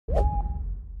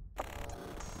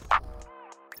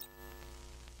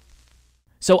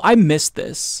So I missed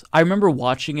this. I remember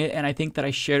watching it, and I think that I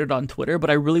shared it on Twitter,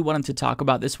 but I really wanted to talk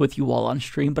about this with you all on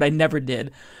stream, but I never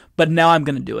did. But now I'm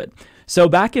going to do it. So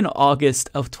back in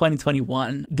August of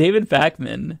 2021, David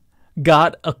Pakman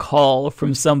got a call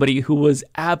from somebody who was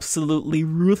absolutely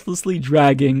ruthlessly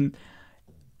dragging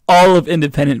all of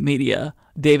independent media.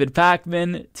 David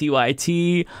Pakman,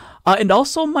 TYT, and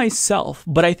also myself.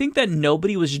 But I think that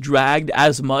nobody was dragged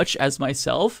as much as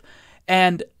myself.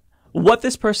 And what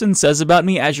this person says about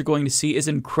me, as you're going to see, is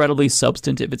incredibly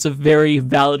substantive. It's a very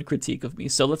valid critique of me.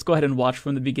 So let's go ahead and watch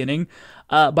from the beginning.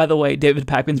 By the way, David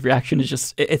Pakman's reaction is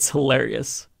just, it's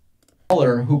hilarious.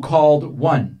 Caller who called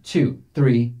 1, 2,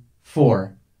 3,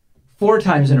 4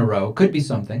 times in a row. Could be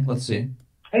something. Let's see.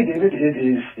 Hey, David. It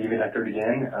is Stephen Eckert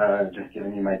again. Just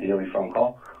giving you my daily phone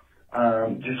call.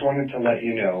 Just wanted to let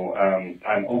you know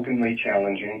I'm openly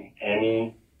challenging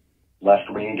any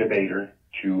left-wing debater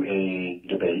to a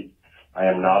debate. I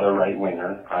am not a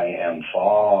right-winger. I am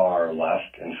far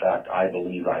left. In fact, I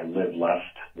believe I live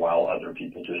left while other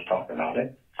people just talk about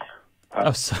it.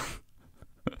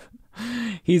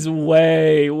 He's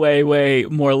way, way, way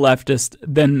more leftist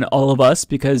than all of us,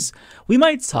 because we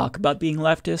might talk about being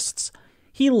leftists.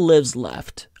 He lives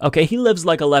left. Okay, he lives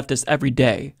like a leftist every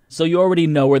day. So you already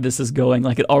know where this is going.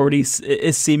 Like, it already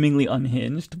is seemingly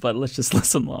unhinged, but let's just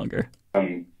listen longer.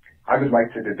 I would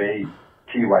like to debate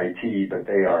TYT, but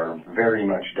they are very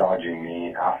much dodging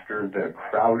me after the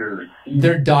Crowder...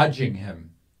 They're dodging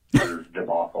him.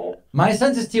 ...debacle. My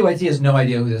sense is TYT has no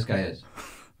idea who this guy is.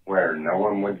 Where no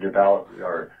one would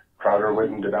or Crowder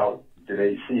wouldn't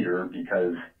debate Cedar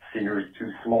because Cedar's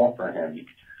too small for him.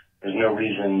 There's no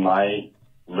reason my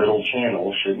little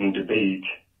channel shouldn't debate.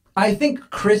 I think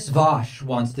Chris Vosh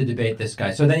wants to debate this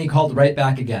guy, so then he called right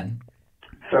back again.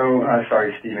 So,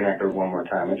 sorry, Stephen Eckert, one more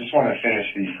time. I just want to finish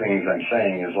these things I'm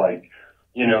saying is like,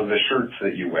 you know, the shirts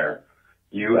that you wear.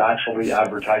 You actually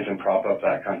advertise and prop up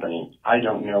that company. I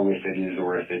don't know if it is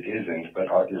or if it isn't, but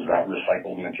is that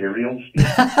recycled materials?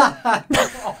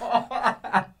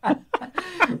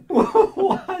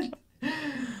 What?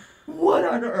 What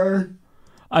on earth?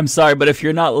 I'm sorry, but if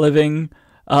you're not living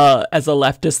as a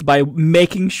leftist by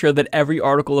making sure that every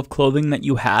article of clothing that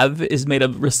you have is made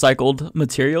of recycled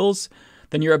materials,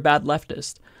 then you're a bad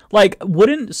leftist. Like,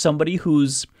 wouldn't somebody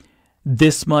who's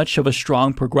this much of a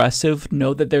strong progressive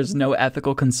know that there's no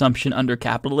ethical consumption under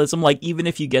capitalism? Like, even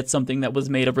if you get something that was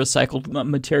made of recycled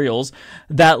materials,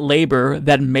 that labor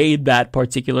that made that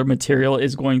particular material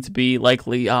is going to be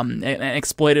likely an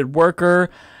exploited worker.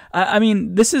 I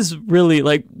mean, this is really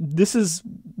like, this is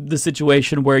the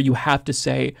situation where you have to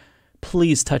say,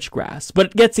 please touch grass. But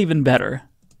it gets even better.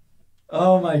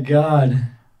 Oh my God.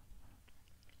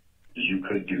 You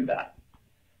could do that.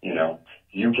 You know,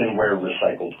 you can wear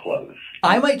recycled clothes.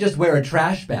 I might just wear a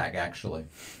trash bag, actually.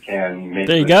 And make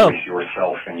there you the go. choice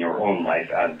yourself in your own life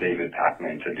as David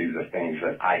Pakman to do the things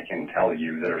that I can tell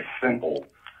you that are simple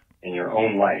in your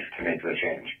own life to make the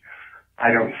change.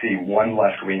 I don't see one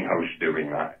left-wing host doing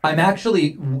that.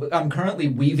 I'm currently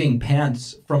weaving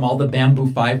pants from all the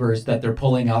bamboo fibers that they're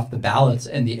pulling off the ballots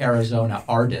in the Arizona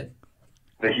Arden.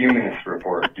 The Humanist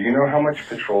Report. Do you know how much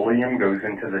petroleum goes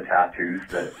into the tattoos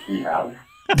that he has?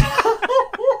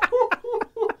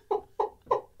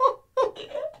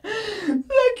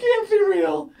 That can't be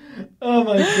real. Oh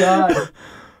my God.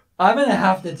 I'm going to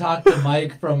have to talk to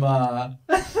Mike from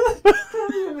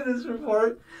Humanist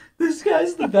Report. This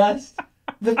guy's the best.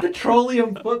 The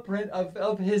petroleum footprint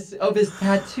of his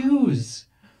tattoos.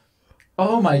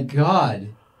 Oh my God.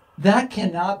 That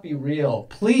cannot be real.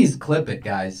 Please clip it,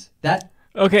 guys.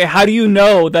 Okay, how do you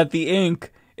know that the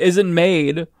ink isn't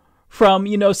made from,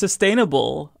 you know,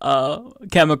 sustainable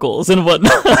chemicals and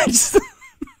whatnot?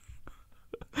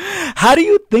 How do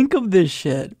you think of this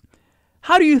shit?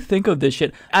 How do you think of this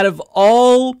shit? Out of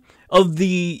all of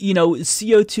the, you know,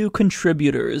 CO2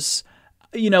 contributors,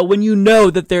 you know, when you know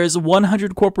that there's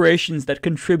 100 corporations that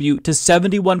contribute to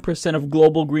 71% of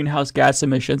global greenhouse gas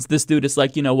emissions, this dude is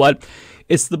like, you know what?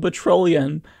 It's the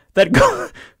petroleum that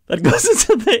goes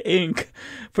into the ink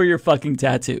for your fucking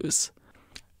tattoos.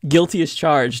 Guilty as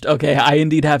charged. Okay, I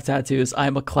indeed have tattoos.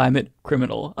 I'm a climate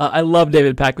criminal. I love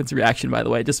David Pakman's reaction, by the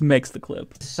way. It just makes the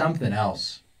clip. Something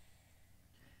else.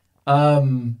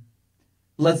 I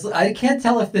can't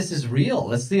tell if this is real.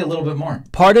 Let's see a little bit more.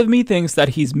 Part of me thinks that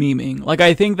he's memeing. Like,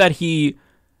 I think that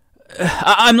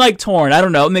I'm like torn. I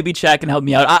don't know. Maybe Chad can help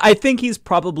me out. I think he's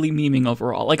probably memeing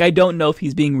overall. Like, I don't know if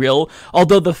he's being real.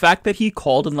 Although the fact that he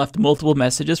called and left multiple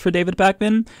messages for David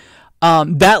Pakman,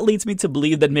 That leads me to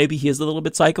believe that maybe he is a little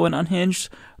bit psycho and unhinged.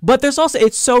 But there's also,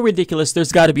 it's so ridiculous,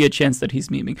 there's got to be a chance that he's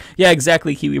memeing. Yeah,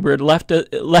 exactly, Kiwi Bird.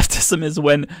 Leftism is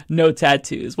when no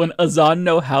tattoos. When Azan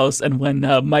no house and when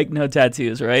Mike no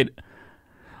tattoos, right?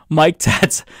 Mike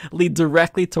tats lead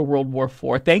directly to World War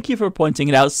IV. Thank you for pointing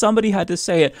it out. Somebody had to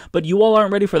say it, but you all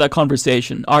aren't ready for that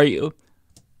conversation, are you?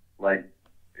 Like,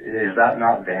 is that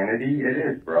not vanity? It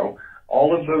is, bro.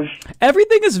 All of those...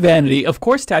 Everything is vanity. Of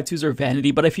course tattoos are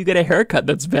vanity, but if you get a haircut,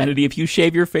 that's vanity. If you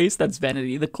shave your face, that's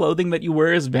vanity. The clothing that you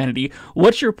wear is vanity.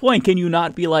 What's your point? Can you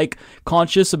not be, like,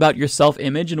 conscious about your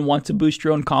self-image and want to boost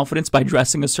your own confidence by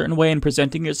dressing a certain way and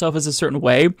presenting yourself as a certain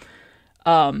way?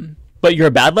 But you're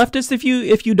a bad leftist if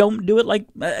you don't do it. Like,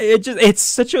 it's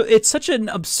such an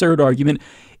absurd argument.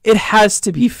 It has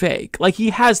to be fake. Like, he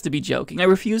has to be joking. I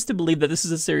refuse to believe that this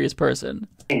is a serious person.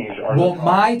 Well,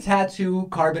 my tattoo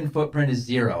carbon footprint is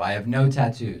 0. I have no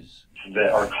tattoos.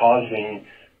 That are causing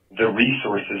the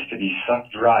resources to be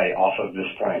sucked dry off of this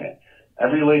planet.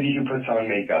 Every lady who puts on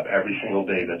makeup every single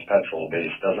day that's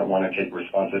petrol-based doesn't want to take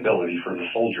responsibility for the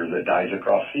soldier that dies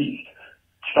across seas.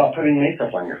 Stop putting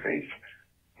makeup on your face.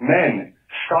 Men,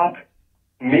 stop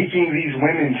making these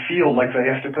women feel like they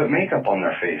have to put makeup on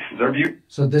their face. They're beautiful.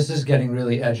 So this is getting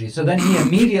really edgy. So then he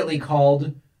immediately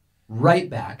called right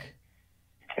back.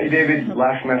 Hey, David,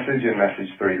 last message and message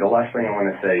 3. The last thing I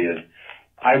want to say is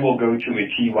I will go to a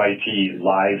TYT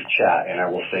live chat and I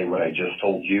will say what I just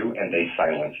told you, and they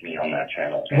silence me on that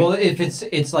channel. Well, if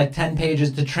it's like 10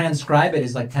 pages, to transcribe it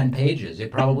is like 10 pages.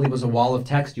 It probably was a wall of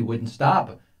text you wouldn't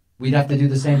stop. We'd have to do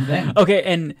the same thing. Okay,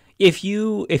 and if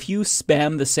you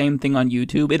spam the same thing on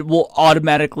YouTube, it will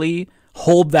automatically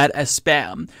hold that as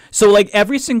spam. So, like,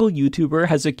 every single YouTuber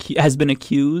has been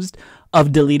accused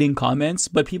of deleting comments,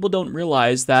 but people don't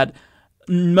realize that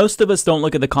most of us don't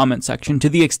look at the comment section. To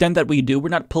the extent that we do, we're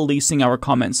not policing our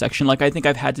comment section. Like, I think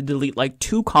I've had to delete like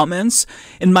 2 comments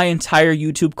in my entire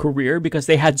YouTube career because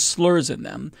they had slurs in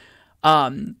them.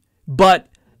 But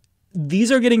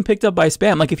these are getting picked up by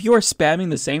spam. Like, if you are spamming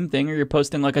the same thing or you're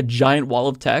posting like a giant wall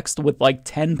of text with like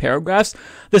 10 paragraphs,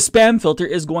 the spam filter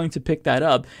is going to pick that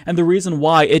up. And the reason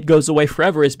why it goes away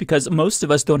forever is because most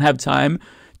of us don't have time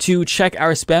to check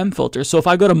our spam filter. So if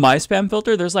I go to my spam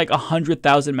filter, there's like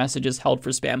 100,000 messages held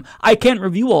for spam. I can't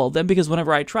review all of them because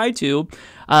whenever I try to,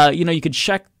 you could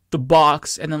check the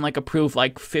box and then like approve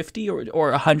like 50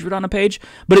 or 100 on a page,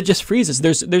 but it just freezes.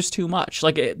 There's too much.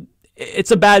 Like,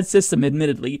 it's a bad system,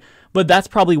 admittedly, but that's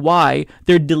probably why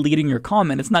they're deleting your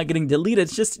comment. It's not getting deleted.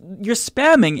 It's just you're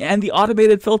spamming, and the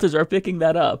automated filters are picking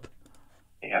that up.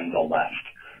 And the left.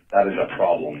 That is a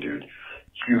problem, dude.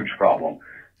 Huge problem.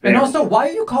 And also, why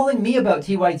are you calling me about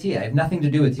TYT? I have nothing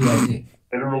to do with TYT.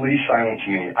 Literally silence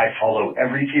me. I follow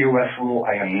every TOS rule.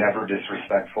 I am never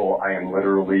disrespectful. I am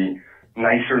literally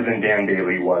nicer than Dan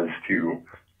Bailey was to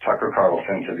Tucker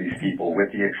Carlson to these people,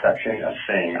 with the exception of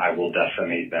saying I will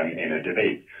decimate them in a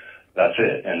debate. That's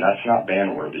it. And that's not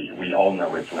ban-worthy. We all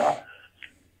know it's not.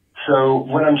 So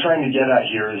what I'm trying to get at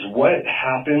here is what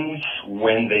happens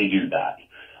when they do that.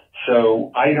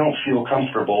 So I don't feel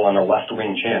comfortable on a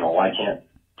left-wing channel. I can't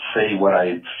say what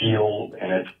I feel,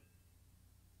 and it's...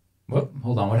 Whoop,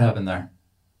 hold on, what happened there?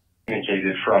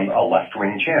 ...communicated from a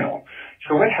left-wing channel.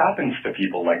 So what happens to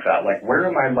people like that? Like, where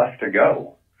am I left to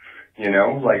go? You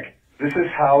know, like, this is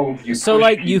how you... So,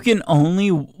 like, you can only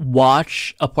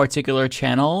watch a particular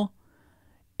channel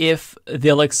if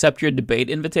they'll accept your debate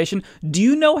invitation. Do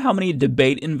you know how many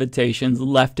debate invitations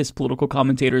leftist political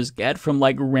commentators get from,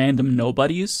 like, random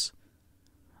nobodies?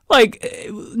 Like,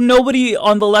 nobody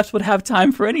on the left would have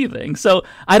time for anything. So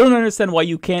I don't understand why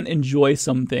you can't enjoy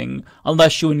something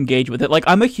unless you engage with it. Like,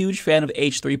 I'm a huge fan of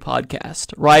H3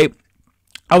 Podcast, right?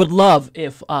 I would love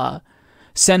if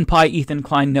Senpai Ethan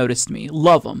Klein noticed me.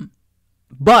 Love him.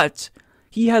 But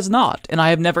he has not, and I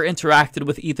have never interacted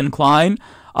with Ethan Klein.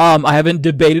 I haven't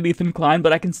debated Ethan Klein,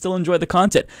 but I can still enjoy the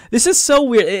content. This is so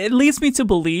weird. It leads me to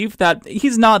believe that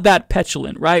he's not that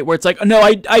petulant, right? Where it's like, no,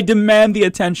 I demand the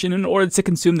attention in order to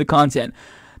consume the content.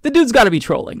 The dude's got to be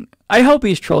trolling. I hope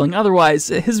he's trolling. Otherwise,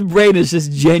 his brain is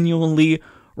just genuinely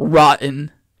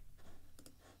rotten.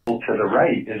 To the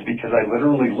right is because I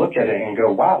literally look at it and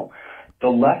go, wow, the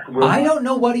left... I don't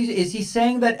know what is he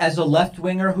saying that as a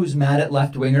left-winger who's mad at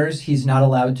left-wingers, he's not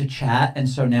allowed to chat, and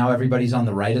so now everybody's on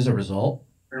the right as a result?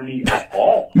 Me at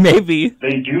all. Maybe.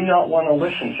 They do not want to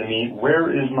listen to me.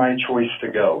 Where is my choice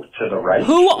to go? To the right?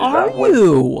 Who are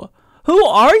you? Who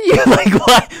are you? Like,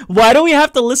 why do we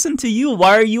have to listen to you?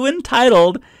 Why are you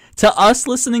entitled to us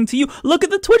listening to you? Look at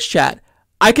the Twitch chat.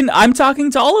 I'm talking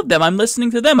to all of them. I'm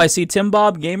listening to them. I see Tim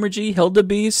Bob, Gamer G, Hilda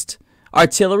Beast,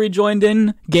 Artillery joined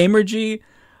in, Gamer G.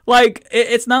 Like,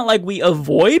 it's not like we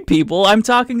avoid people. I'm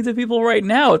talking to people right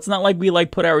now. It's not like we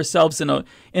like put ourselves in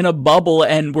a bubble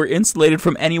and we're insulated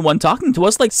from anyone talking to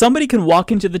us. Like, somebody can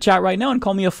walk into the chat right now and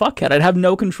call me a fuckhead. I'd have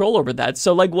no control over that.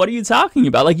 So, like, what are you talking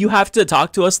about? Like, you have to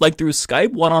talk to us like through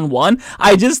Skype one-on-one.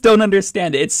 I just don't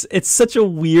understand it. It's such a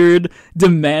weird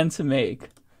demand to make.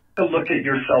 To look at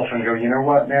yourself and go, you know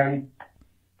what, man?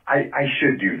 I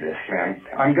should do this, man.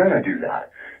 I'm gonna do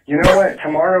that. You know what?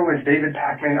 Tomorrow is David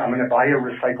Pakman. I'm going to buy a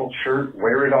recycled shirt,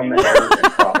 wear it on the hair,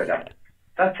 and crop it up.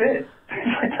 That's it.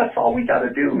 That's all we got to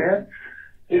do, man.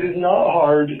 It is not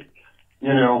hard.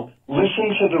 You know,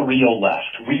 listen to the real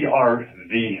left. We are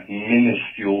the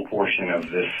minuscule portion of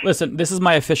this. Listen, this is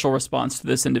my official response to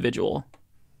this individual.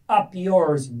 Up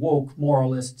yours, woke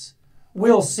moralists.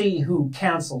 We'll see who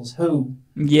cancels who.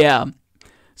 Yeah.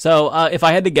 So if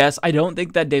I had to guess, I don't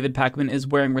think that David Pakman is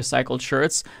wearing recycled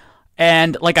shirts.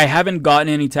 And, like, I haven't gotten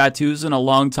any tattoos in a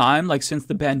long time, like, since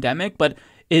the pandemic, but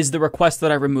is the request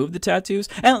that I remove the tattoos.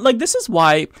 And, like, this is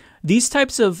why these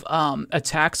types of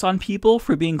attacks on people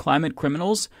for being climate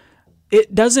criminals,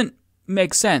 it doesn't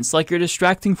make sense. Like, you're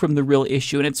distracting from the real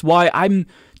issue. And it's why I'm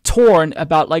torn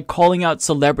about, like, calling out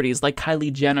celebrities like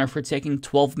Kylie Jenner for taking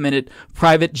 12-minute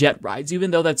private jet rides,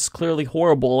 even though that's clearly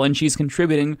horrible and she's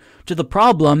contributing to the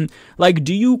problem. Like,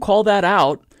 do you call that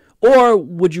out? Or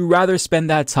would you rather spend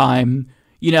that time,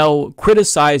 you know,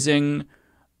 criticizing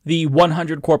the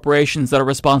 100 corporations that are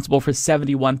responsible for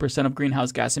 71% of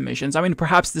greenhouse gas emissions? I mean,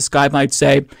 perhaps this guy might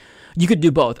say, you could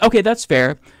do both. Okay, that's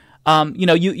fair. You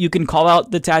know, you can call out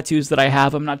the tattoos that I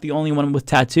have. I'm not the only one with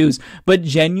tattoos. But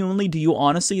genuinely, do you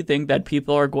honestly think that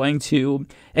people are going to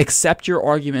accept your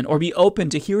argument or be open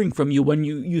to hearing from you when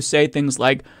you say things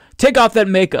like, take off that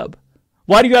makeup?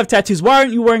 Why do you have tattoos? Why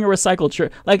aren't you wearing a recycled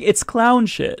shirt? Like, it's clown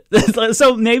shit.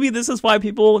 So maybe this is why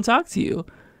people won't talk to you.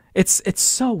 It's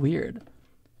so weird.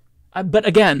 But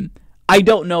again, I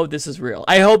don't know if this is real.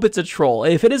 I hope it's a troll.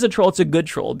 If it is a troll, it's a good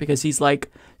troll because he's,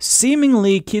 like,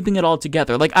 seemingly keeping it all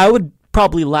together. Like, I would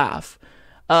probably laugh.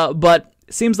 But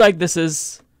it seems like this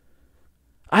is...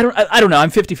 I don't know.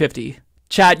 I'm 50-50.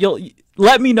 Chat, you'll...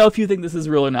 Let me know if you think this is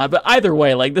real or not. But either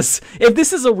way, like, this, if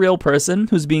this is a real person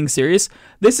who's being serious,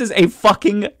 this is a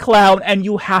fucking clown, and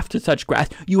you have to touch grass.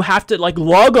 You have to, like,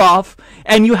 log off,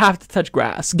 and you have to touch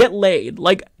grass. Get laid.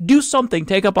 Like, do something.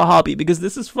 Take up a hobby, because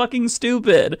this is fucking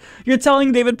stupid. You're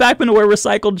telling David Pakman to wear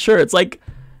recycled shirts. Like,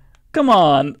 come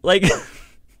on. Like,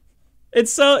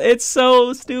 it's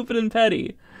so stupid and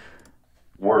petty.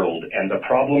 World, and the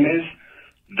problem is,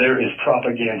 there is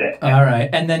propaganda. All right.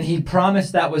 And then he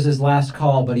promised that was his last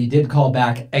call, but he did call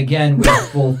back again with a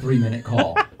full 3-minute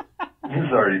call. I'm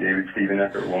sorry, David Stephen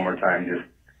Eckert, one more time.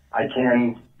 I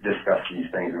can discuss these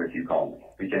things with you calmly.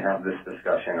 We can have this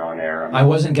discussion on air. I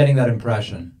wasn't getting that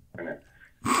impression.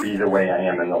 Be the way I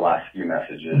am in the last few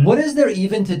messages. What is there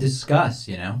even to discuss,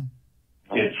 you know?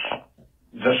 It's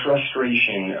the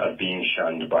frustration of being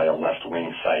shunned by a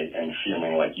left-wing site and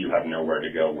feeling like you have nowhere to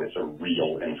go with the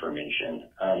real information.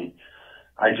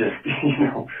 I just, you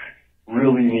know,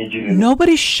 really need you to...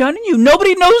 Nobody's shunning you.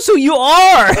 Nobody knows who you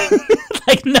are.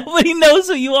 Like, nobody knows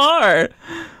who you are.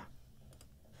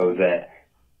 So that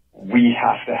we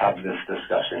have to have this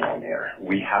discussion on air.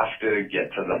 We have to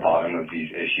get to the bottom of these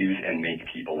issues and make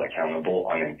people accountable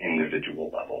on an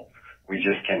individual level. We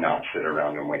just cannot sit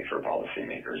around and wait for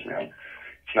policymakers, man.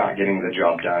 It's not getting the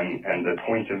job done. And the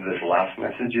point of this last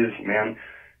message is, man,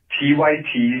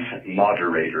 TYT's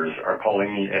moderators are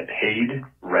calling me a paid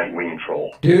right-wing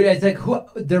troll. Dude, it's like,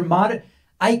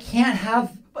 I can't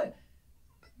have...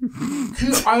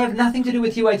 I have nothing to do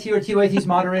with TYT or TYT's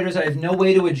moderators. I have no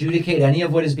way to adjudicate any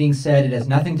of what is being said. It has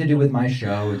nothing to do with my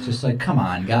show. It's just like, come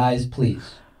on, guys,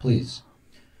 please. Please.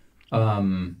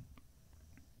 By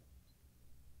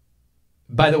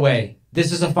the way,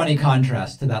 this is a funny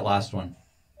contrast to that last one.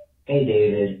 Hey,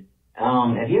 David.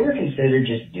 Have you ever considered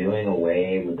just doing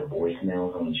away with the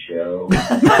voicemails on the show?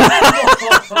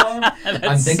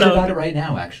 I'm thinking about it right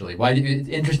now, actually. It's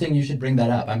interesting you should bring that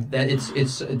up.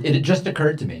 It just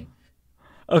occurred to me.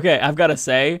 Okay, I've got to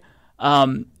say,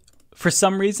 for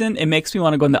some reason, it makes me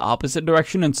want to go in the opposite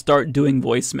direction and start doing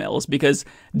voicemails because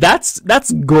that's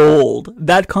gold.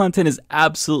 That content is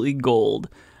absolutely gold.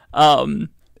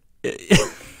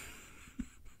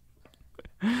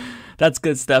 That's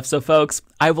good stuff. So, folks,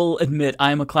 I will admit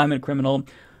I'm a climate criminal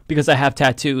because I have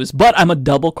tattoos, but I'm a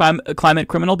double climate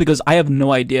criminal because I have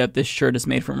no idea if this shirt is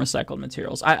made from recycled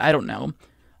materials. I don't know.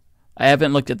 I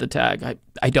haven't looked at the tag.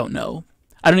 I don't know.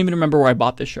 I don't even remember where I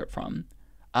bought this shirt from.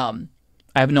 I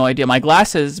have no idea. My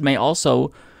glasses may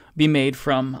also be made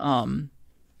from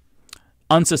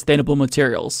unsustainable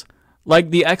materials. Like,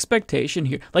 the expectation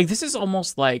here, like, this is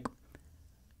almost like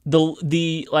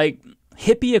the like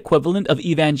hippie equivalent of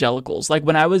evangelicals. Like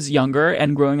when I was younger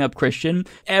and growing up Christian,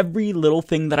 every little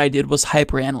thing that I did was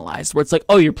hyperanalyzed, where it's like,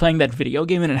 oh, you're playing that video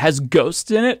game and it has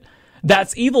ghosts in it?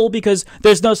 That's evil because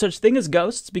there's no such thing as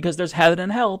ghosts, because there's heaven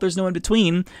and hell. There's no in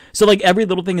between. So like every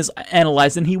little thing is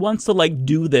analyzed, and he wants to like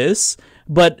do this,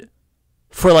 but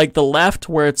for like the left,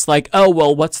 where it's like, oh,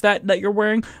 well, what's that you're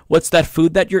wearing? What's that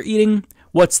food that you're eating?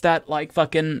 What's that like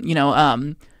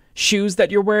fucking, shoes that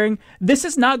you're wearing? This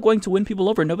is not going to win people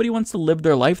over. Nobody wants to live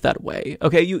their life that way.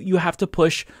 Okay, you have to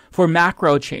push for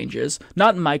macro changes,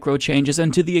 not micro changes.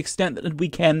 And to the extent that we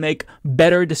can make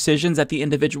better decisions at the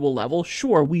individual level,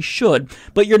 sure, we should.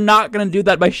 But you're not going to do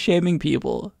that by shaming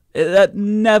people. That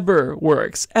never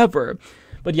works, ever.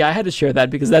 But yeah, I had to share that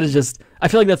because that is just, I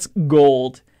feel like that's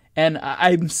gold. And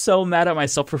I'm so mad at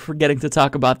myself for forgetting to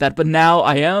talk about that. But now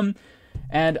I am.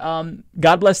 And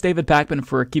God bless David Pakman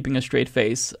for keeping a straight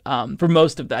face for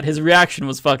most of that. His reaction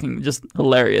was fucking just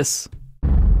hilarious.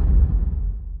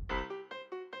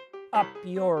 Up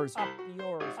yours, up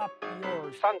yours, up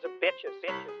yours. Sons of bitches.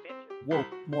 Woke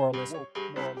moralist, woke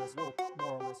moralist, woke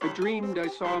moralist. I dreamed I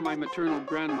saw my maternal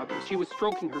grandmother. She was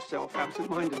stroking herself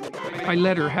absent-mindedly. I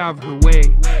let her have her way.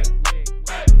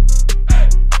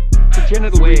 Her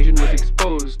genital region was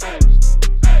exposed.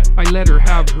 I let her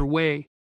have her way.